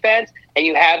on defense, and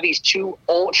you have these two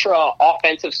ultra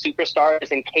offensive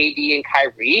superstars in KD and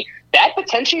Kyrie. That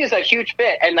potentially is a huge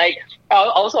fit. And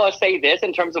I'll say this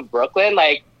in terms of Brooklyn,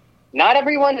 not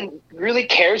everyone really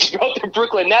cares about the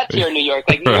Brooklyn Nets here in New York.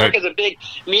 New York is a big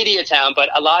media town, but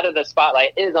a lot of the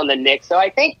spotlight is on the Knicks. So I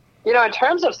think, in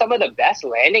terms of some of the best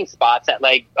landing spots that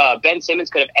Ben Simmons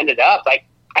could have ended up,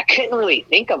 I couldn't really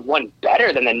think of one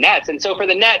better than the Nets. And so for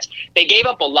the Nets, they gave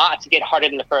up a lot to get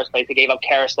Harden in the first place. They gave up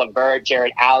Karis LeVert,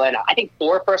 Jared Allen, I think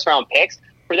 4 first-round picks.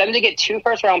 For them to get 2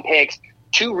 first-round picks,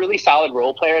 2 really solid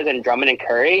role players in Drummond and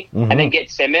Curry, and then get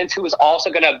Simmons, who was also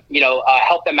going to,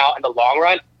 help them out in the long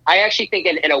run. I actually think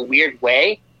in a weird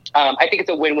way, I think it's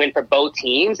a win-win for both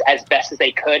teams as best as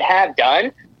they could have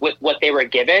done with what they were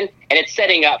given. And it's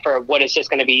setting up for what is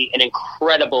just going to be an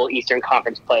incredible Eastern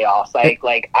Conference playoffs.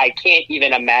 I can't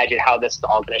even imagine how this is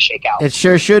all going to shake out. It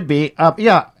sure should be.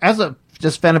 As a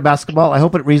just fan of basketball, I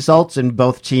hope it results in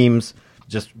both teams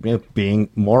just being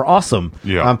more awesome.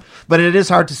 Yeah. But it is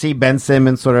hard to see Ben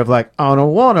Simmons sort of I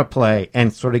don't want to play,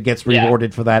 and sort of gets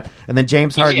rewarded for that. And then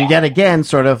James Harden yet again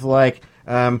sort of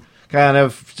kind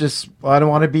of just, I don't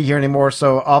want to be here anymore.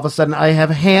 So all of a sudden I have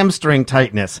hamstring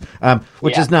tightness,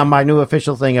 which is now my new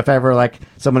official thing. If ever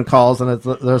someone calls and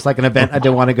there's an event I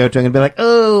don't want to go to, I'm going to be like,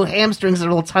 oh, hamstrings are a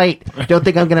little tight. Don't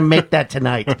think I'm going to make that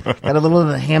tonight. Got a little of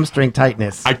the hamstring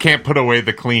tightness. I can't put away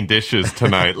the clean dishes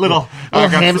tonight. little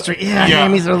hamstring.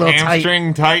 Hammies are a little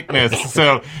hamstring tightness.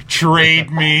 So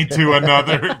trade me to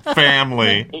another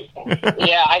family.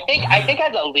 I think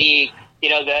as a league, the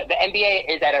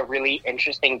NBA is at a really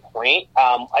interesting point.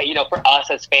 For us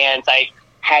as fans,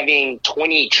 having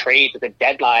 20 trades at the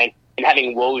deadline and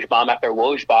having Woj bomb after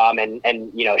Woj bomb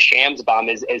and Shams bomb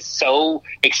is so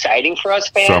exciting for us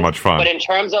fans. So much fun. But in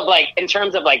terms of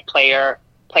player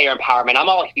empowerment, I'm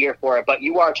all here for it. But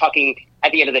you are talking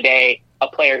at the end of the day a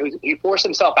player who forced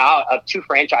himself out of 2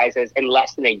 franchises in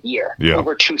less than a year,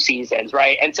 over 2 seasons,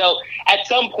 right? And so at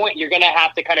some point you're going to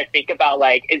have to kind of think about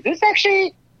is this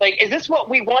actually Like, is this what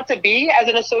we want to be as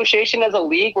an association, as a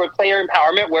league, where player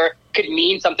empowerment, where could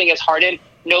mean something as Harden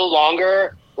no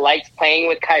longer likes playing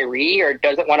with Kyrie or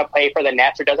doesn't want to play for the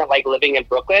Nets or doesn't like living in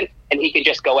Brooklyn, and he can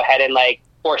just go ahead and like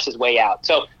force his way out.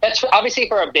 So that's obviously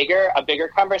for a bigger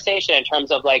conversation in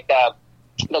terms of like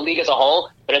the league as a whole.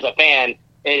 But as a fan,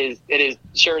 it is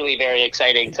surely very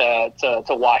exciting to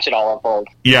watch it all unfold.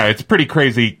 Yeah, it's pretty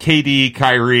crazy. KD,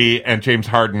 Kyrie, and James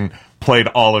Harden played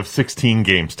all of 16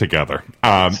 games together.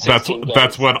 That's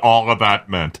what all of that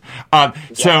meant.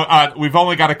 So we've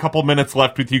only got a couple minutes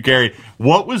left with you, Gary.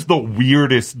 What was the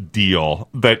weirdest deal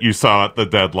that you saw at the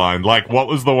deadline? Like, what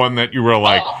was the one that you were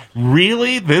like,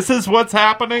 really? This is what's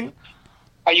happening?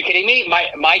 Are you kidding me?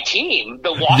 My team,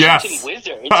 the Washington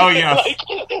Wizards. Oh, yes.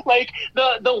 like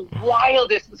the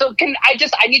wildest. So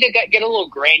I need to get a little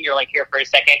granular here for a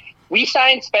second. We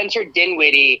signed Spencer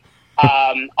Dinwiddie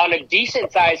on a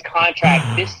decent-sized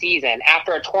contract this season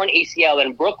after a torn ACL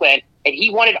in Brooklyn, and he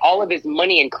wanted all of his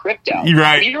money in crypto.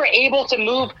 Right. We were able to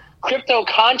move crypto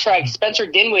contract Spencer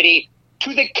Dinwiddie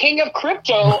to the king of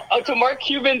crypto, to Mark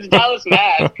Cuban's Dallas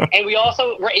Mavs, and we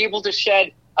also were able to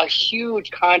shed a huge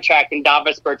contract in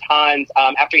Davis Bertans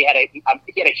after he had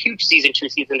a huge season 2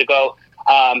 seasons ago,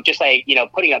 just like,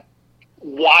 putting up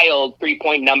wild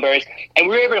 3-point numbers, and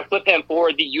we were able to flip him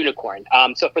for the unicorn.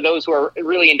 So for those who are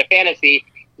really into fantasy,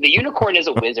 the unicorn is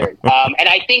a wizard. And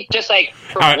I think just like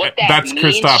for what that means,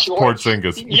 Kristaps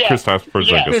Porzingis. Yeah. Kristaps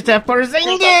Porzingis. Kristaps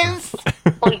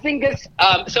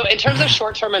Porzingis. So in terms of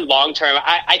short term and long term,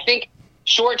 I think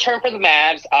short term for the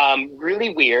Mavs,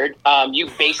 really weird.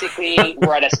 You basically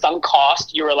were at a sunk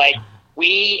cost. You were like,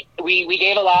 we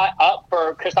gave a lot up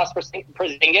for Kristaps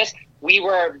Porzingis. We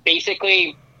were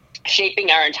basically shaping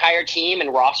our entire team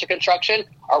and roster construction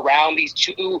around these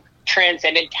two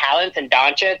transcendent talents and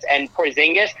Doncic and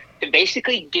Porzingis, to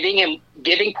basically giving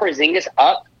Porzingis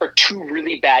up for 2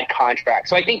 really bad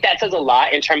contracts. So I think that says a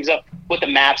lot in terms of what the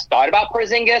Mavs thought about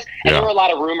Porzingis. And there were a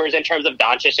lot of rumors in terms of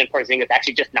Doncic and Porzingis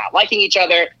actually just not liking each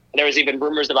other. There was even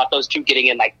rumors about those two getting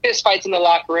in like fist fights in the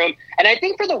locker room. And I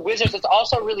think for the Wizards, it's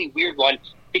also a really weird one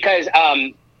because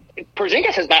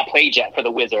Porzingis has not played yet for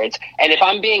the Wizards, and if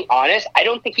I'm being honest, I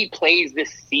don't think he plays this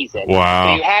season. Wow!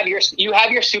 So you have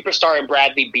your superstar in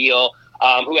Bradley Beal,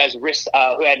 who had wrist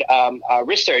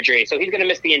surgery, so he's going to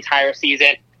miss the entire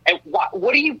season. And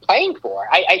what are you playing for?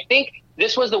 I think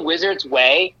this was the Wizards'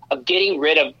 way of getting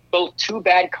rid of both 2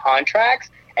 bad contracts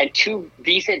and 2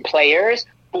 decent players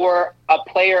for a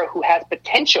player who has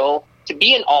potential to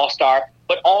be an all-star,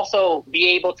 but also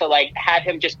be able to like have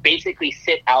him just basically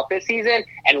sit out this season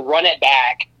and run it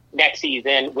back next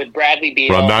season with Bradley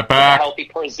Beal, run that back, with a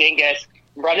healthy Porzingis,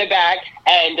 run it back,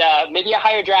 and maybe a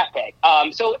higher draft pick.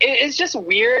 So it's just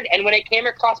weird. And when it came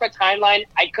across my timeline,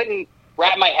 I couldn't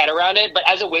wrap my head around it. But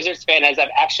as a Wizards fan, as I've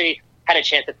actually had a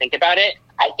chance to think about it,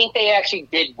 I think they actually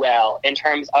did well in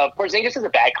terms of Porzingis is a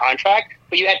bad contract,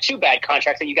 but you had 2 bad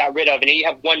contracts that you got rid of, and then you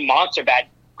have 1 monster bad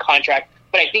contract.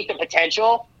 But I think the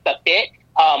potential, the fit.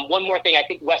 One more thing, I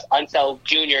think Wes Unseld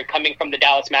Jr. coming from the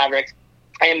Dallas Mavericks,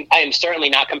 I am certainly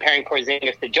not comparing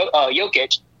Porzingis to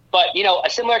Jokic, but a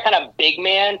similar kind of big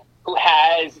man who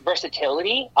has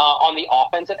versatility on the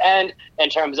offensive end in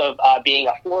terms of being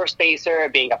a floor spacer,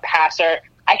 being a passer.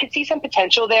 I could see some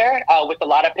potential there with a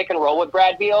lot of pick and roll with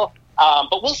Brad Beal,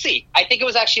 but we'll see. I think it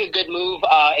was actually a good move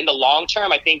in the long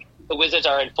term. I think the Wizards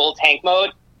are in full tank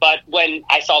mode. But when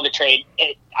I saw the trade,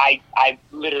 I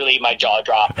literally, my jaw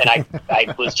dropped, and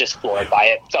I was just floored by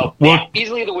it. So,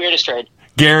 easily the weirdest trade.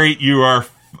 Gary, you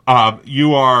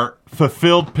are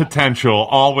fulfilled potential,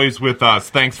 always with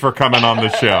us. Thanks for coming on the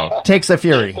show. Takes a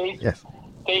fury. Yes.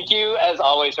 Thank you, as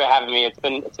always, for having me. It's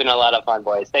been a lot of fun,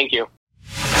 boys. Thank you.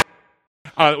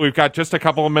 We've got just a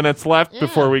couple of minutes left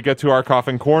before we get to our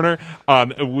coffin corner.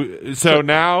 So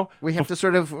now we have to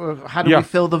sort of how do we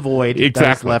fill the void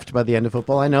that's left by the end of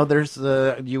football? I know there's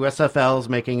USFL's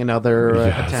making another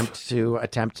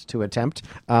attempt.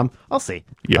 I'll see.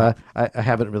 Yeah. I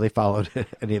haven't really followed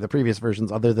any of the previous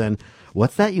versions other than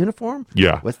what's that uniform?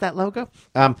 Yeah. What's that logo?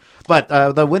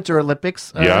 But the Winter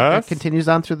Olympics continues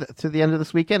on through the end of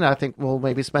this weekend. I think we'll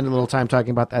maybe spend a little time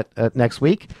talking about that next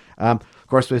week. Of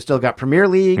course, we've still got Premier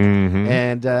League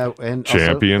and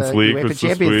Champions League. UEFA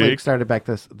Champions League started back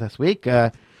this week.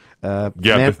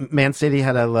 Man City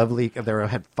had a lovely. They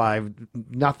had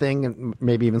 5-0, and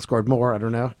maybe even scored more. I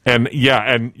don't know. And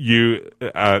you,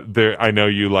 I know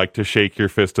you like to shake your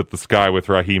fist at the sky with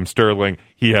Raheem Sterling.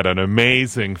 He had an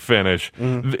amazing finish.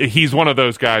 He's one of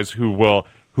those guys who will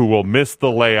miss the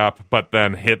layup, but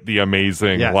then hit the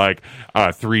amazing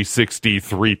 360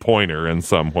 3-pointer in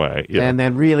some way. Yeah. And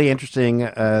then really interesting,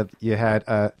 you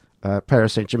had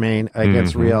Paris Saint-Germain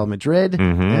against Real Madrid,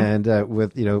 and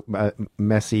with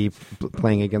Messi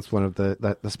playing against one of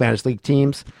the Spanish league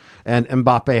teams, and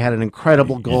Mbappe had an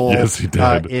incredible goal. Yes, he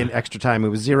did. In extra time. It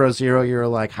was 0-0. You're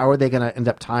like, how are they going to end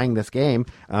up tying this game?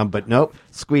 But nope,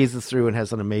 squeezes through and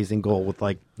has an amazing goal with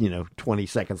 20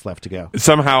 seconds left to go.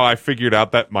 Somehow I figured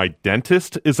out that my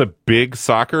dentist is a big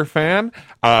soccer fan,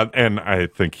 and I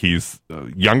think he's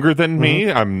younger than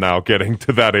me. I'm now getting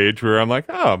to that age where I'm like,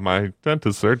 oh, my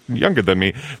dentists are younger than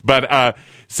me. But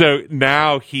so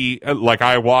now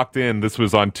I walked in, this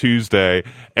was on Tuesday,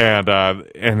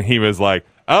 and he was like,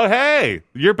 oh, hey,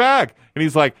 you're back. And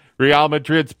he's like, Real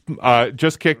Madrid's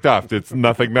just kicked off. It's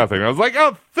 0-0. I was like,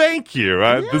 oh, thank you.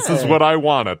 This is what I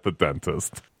want at the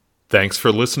dentist. Thanks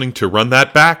for listening to Run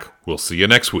That Back. We'll see you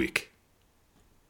next week.